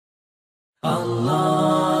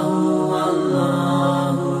अल्हम्दुलिल्लाह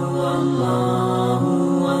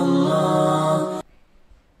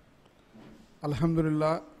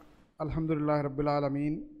अल्हम्दुलिल्लाह रब्बिल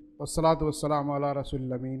आलमीन वस्सलातु वस्सलामु अला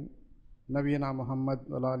रसूलिल अमीन नबीना मोहम्मद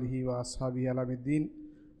व आलिहि व अस्हाबिहि अलमिद्दीन।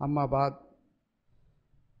 अम्मा बाद,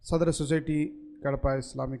 सदर सोसाइटी कड़पा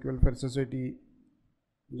इस्लामिक वेलफेयर सोसाइटी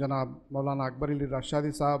जनाब मौलाना अकबर अली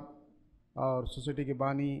राशादी साहब और सोसाइटी के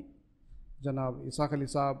बानी जनाब इसाक अली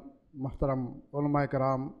साहब, मुहतरम उलमाए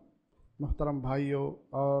कराम, मुहतरम भाइयों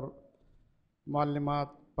और माल्लिमात,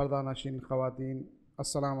 पर्दानशीन ख़वातीन,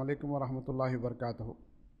 अस्सलाम वालेकुम वरहमतुल्लाहि वबरकातुहू।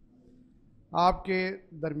 आपके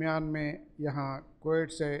दरमियान में यहाँ कुवैत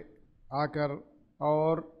से आकर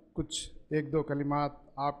और कुछ एक दो कलिमात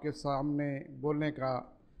आपके सामने बोलने का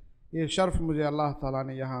ये शर्फ़ मुझे अल्लाह ताला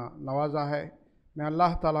ने यहाँ नवाजा है। मैं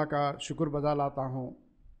अल्लाह ताला का शुक्र बजा लाता हूँ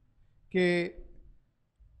कि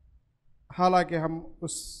हालांकि हम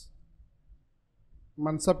उस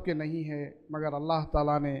मनसब के नहीं हैं, मगर अल्लाह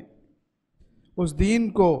ताला ने उस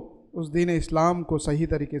दीन इस्लाम को सही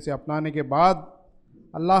तरीके से अपनाने के बाद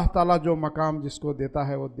अल्लाह ताला जो मकाम जिसको देता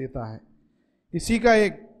है वो देता है। इसी का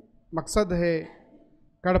एक मकसद है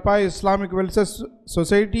कड़पा इस्लामिक वेलफेयर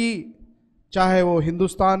सोसाइटी, चाहे वो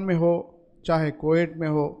हिंदुस्तान में हो चाहे कुवैत में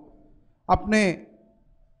हो, अपने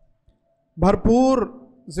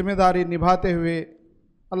भरपूर ज़िम्मेदारी निभाते हुए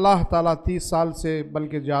अल्लाह ताला 30 साल से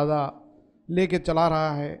बल्कि ज़्यादा लेके चला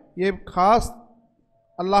रहा है। ये ख़ास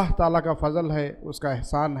अल्लाह ताला का फ़ज़ल है, उसका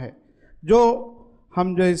एहसान है जो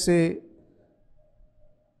हम जैसे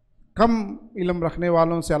कम इल्म रखने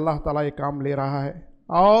वालों से अल्लाह ताला ये काम ले रहा है।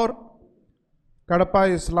 और कड़पा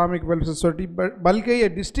इस्लामिक वेलफेयर सोसाइटी बल्कि ये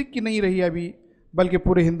डिस्ट्रिक्ट की नहीं रही अभी, बल्कि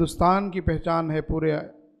पूरे हिंदुस्तान की पहचान है,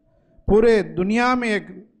 पूरे दुनिया में एक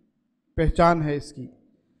पहचान है इसकी।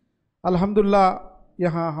 अल्हम्दुलिल्लाह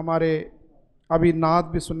यहाँ हमारे अभी नात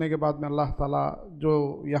भी सुनने के बाद में अल्लाह ताला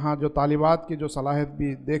जो यहाँ जो तालिबात की जो सलाहियत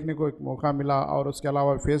भी देखने को एक मौका मिला, और उसके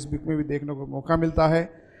अलावा फेसबुक में भी देखने को मौका मिलता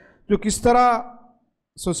है जो किस तरह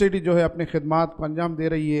सोसाइटी जो है अपनी खिदमात को अंजाम दे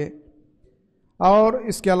रही है। और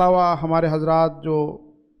इसके अलावा हमारे हजरात जो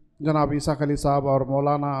जनाब इसाक अली साहब और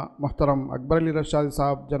मौलाना मुहतरम अकबर अली राशादी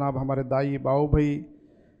साहब, जनाब हमारे दाई बाऊ भाई,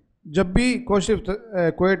 जब भी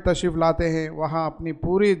कुवैत तशरीफ़ लाते हैं वहाँ अपनी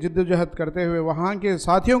पूरी जिद्दोजहद करते हुए वहाँ के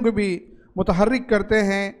साथियों को भी मुतहर्रिक करते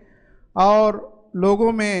हैं और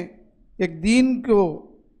लोगों में एक दीन को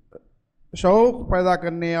शौक़ पैदा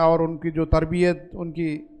करने और उनकी जो तरबियत,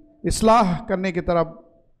 उनकी इस्लाह करने की तरफ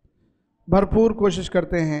भरपूर कोशिश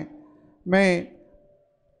करते हैं। मैं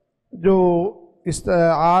जो इस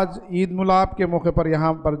आज ईद मिलाप के मौके पर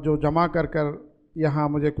यहाँ पर जो जमा कर यहाँ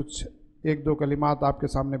मुझे कुछ एक दो कलिमात आपके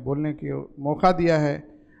सामने बोलने की मौका दिया है,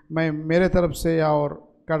 मैं मेरे तरफ से और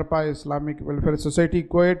कड़पा इस्लामिक वेलफेयर सोसाइटी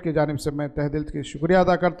कुवैत की जानिब से मैं तहे दिल से शुक्रिया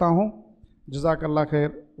अदा करता हूँ। जज़ाकल्लाह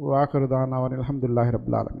खैर व आखिर दाना अल्हम्दुलिल्लाहि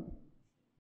रब्बिल आलमीन।